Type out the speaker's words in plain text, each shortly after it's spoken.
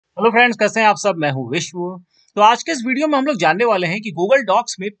Hello friends, कैसे हैं आप सब। मैं हूं विश्व। तो आज के इस वीडियो में हम लोग जानने वाले हैं कि गूगल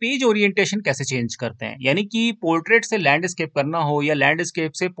डॉक्स में पेज ओरिएंटेशन कैसे चेंज करते हैं। यानी कि पोर्ट्रेट से लैंडस्केप करना हो या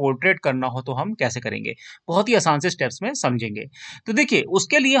लैंडस्केप से पोर्ट्रेट करना हो तो हम कैसे करेंगे। बहुत ही आसान से स्टेप्स में समझेंगे। तो देखिए,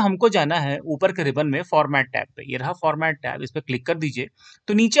 उसके लिए हमको जाना है ऊपर के रिबन में फॉर्मेट टैब पे। ये रहा फॉर्मेट टैब, इस पर क्लिक कर दीजिए।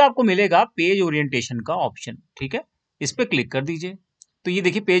 तो नीचे आपको मिलेगा पेज ओरिएंटेशन का ऑप्शन। ठीक है, इस पर क्लिक कर दीजिए। तो ये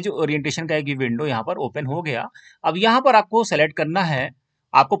देखिए, पेज ओरिएंटेशन का एक विंडो यहाँ पर ओपन हो गया। अब यहाँ पर आपको सेलेक्ट करना है,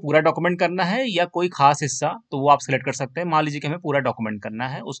 आपको पूरा डॉक्यूमेंट करना है या कोई खास हिस्सा, तो वो आप सिलेक्ट कर सकते हैं। मान लीजिए कि हमें पूरा डॉक्यूमेंट करना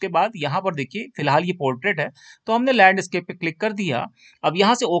है। उसके बाद यहाँ पर देखिए, फिलहाल ये पोर्ट्रेट है तो हमने लैंडस्केप पे क्लिक कर दिया। अब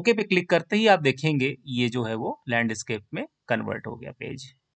यहाँ से ओके पे क्लिक करते ही आप देखेंगे ये जो है वो लैंडस्केप में कन्वर्ट हो गया पेज।